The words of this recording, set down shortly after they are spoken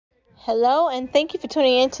Hello, and thank you for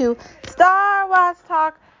tuning in to Star Wars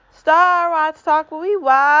Talk. Star Wars Talk, where we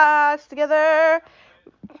watch together.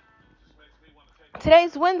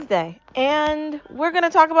 Today's Wednesday, and we're going to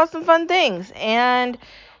talk about some fun things. And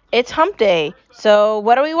it's hump day. So,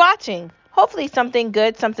 what are we watching? Hopefully, something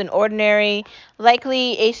good, something ordinary,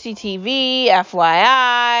 likely HGTV,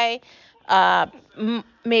 FYI,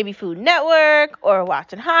 maybe Food Network, or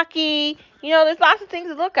watching hockey. There's lots of things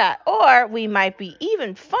to look at. Or we might be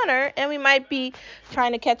even funner, and we might be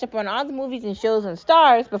trying to catch up on all the movies and shows and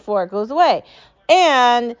stars before it goes away.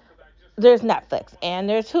 And there's Netflix, and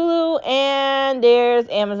there's Hulu, and there's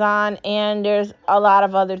Amazon, and there's a lot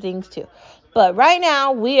of other things too. But right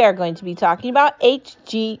now, we are going to be talking about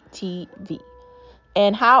HGTV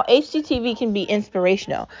and how HGTV can be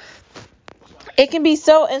inspirational. It can be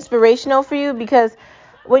so inspirational for you because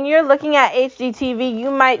when you're looking at HGTV,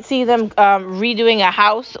 you might see them redoing a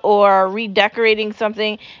house or redecorating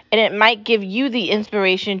something, and it might give you the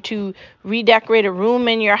inspiration to redecorate a room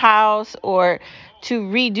in your house or to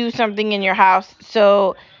redo something in your house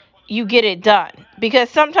so you get it done.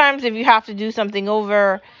 Because sometimes if you have to do something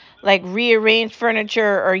over, like rearrange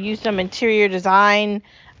furniture or use some interior design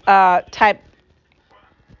type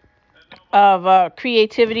of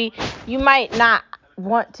creativity, you might not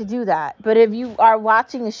want to do that. But if you are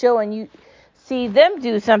watching a show and you see them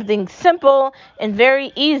do something simple and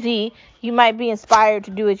very easy, you might be inspired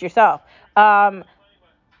to do it yourself.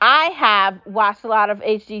 I have watched a lot of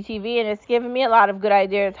HGTV, and it's given me a lot of good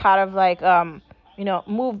ideas how to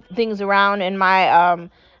move things around in my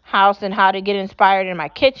house and how to get inspired in my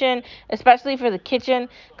kitchen, especially for the kitchen,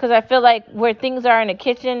 because I feel like where things are in the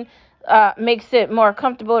kitchen makes it more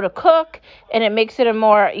comfortable to cook, and it makes it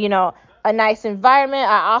a nice environment.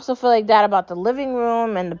 I also feel like that about the living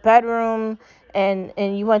room and the bedroom, and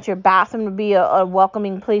you want your bathroom to be a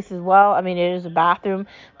welcoming place as well. I mean, it is a bathroom,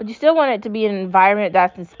 but you still want it to be an environment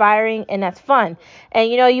that's inspiring and that's fun.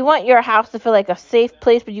 And you want your house to feel like a safe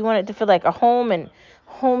place, but you want it to feel like a home and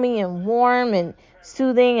homey and warm and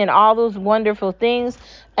soothing and all those wonderful things.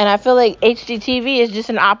 And I feel like HGTV is just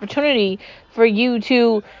an opportunity for you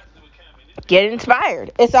to get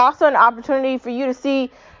inspired. It's also an opportunity for you to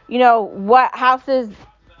see, what houses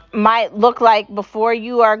might look like before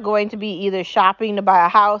you are going to be either shopping to buy a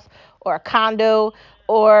house or a condo,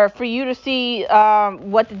 or for you to see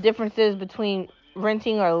what the difference is between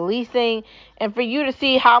renting or leasing, and for you to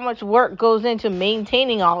see how much work goes into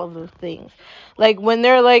maintaining all of those things. Like when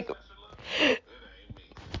they're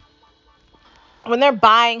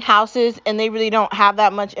buying houses and they really don't have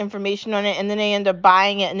that much information on it, and then they end up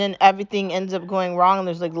buying it, and then everything ends up going wrong, and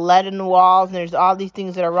there's like lead in the walls, and there's all these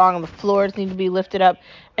things that are wrong, and the floors need to be lifted up,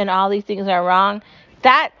 and all these things are wrong.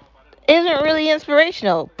 That isn't really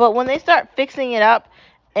inspirational. But when they start fixing it up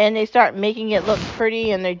and they start making it look pretty,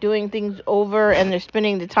 and they're doing things over, and they're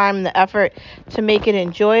spending the time and the effort to make it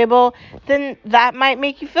enjoyable, then that might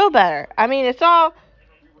make you feel better. I mean, it's all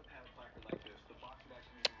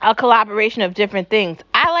a collaboration of different things.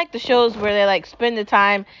 I like the shows where they like spend the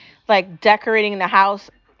time like decorating the house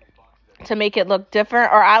to make it look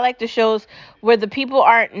different, or I like the shows where the people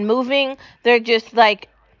aren't moving, they're just like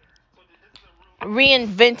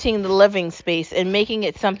reinventing the living space and making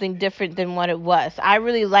it something different than what it was. I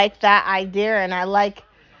really like that idea, and I like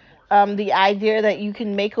the idea that you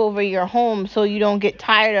can make over your home so you don't get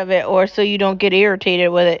tired of it, or so you don't get irritated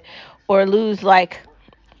with it, or lose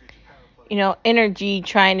energy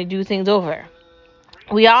trying to do things over.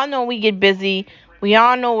 We all know we get busy. We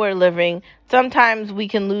all know we're living. Sometimes we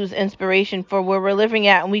can lose inspiration for where we're living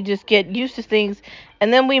at, and we just get used to things,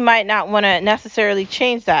 and then we might not want to necessarily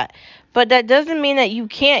change that. But that doesn't mean that you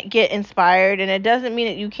can't get inspired, and it doesn't mean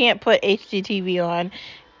that you can't put HGTV on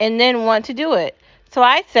and then want to do it. So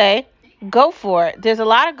I say, go for it. There's a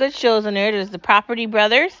lot of good shows on there. There's the Property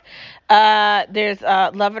Brothers. There's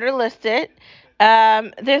Love It or List It.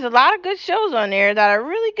 There's a lot of good shows on there that are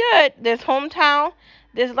really good. There's Hometown.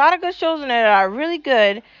 There's a lot of good shows in there that are really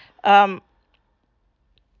good. Um,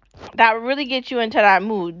 that really get you into that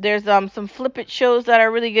mood. There's some flip it shows that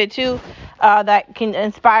are really good too. That can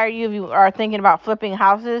inspire you if you are thinking about flipping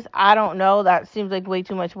houses. I don't know. That seems like way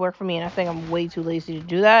too much work for me, and I think I'm way too lazy to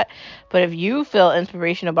do that. But if you feel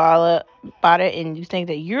inspiration about it, and you think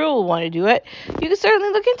that you'll want to do it, you can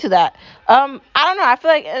certainly look into that. I don't know. I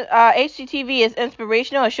feel like HGTV is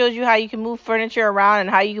inspirational. It shows you how you can move furniture around and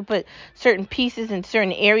how you can put certain pieces in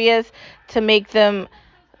certain areas to make them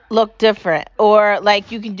look different, or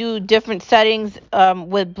like you can do different settings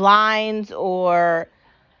with blinds or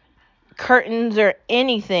curtains or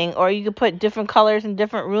anything, or you could put different colors in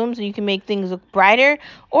different rooms and you can make things look brighter,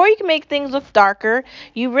 or you can make things look darker.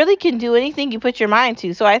 You really can do anything you put your mind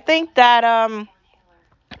to. So I think that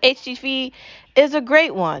HGTV is a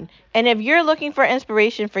great one. And if you're looking for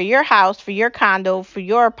inspiration for your house, for your condo, for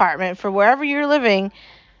your apartment, for wherever you're living,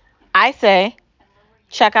 I say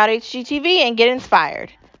check out HGTV and get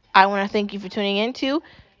inspired. I want to thank you for tuning in to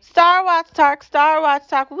Star Watch Talk. Star Watch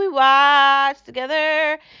Talk, we watch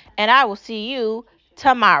together. And I will see you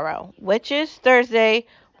tomorrow, which is Thursday,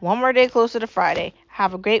 one more day closer to Friday.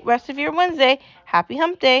 Have a great rest of your Wednesday. Happy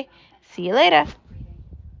Hump Day. See you later.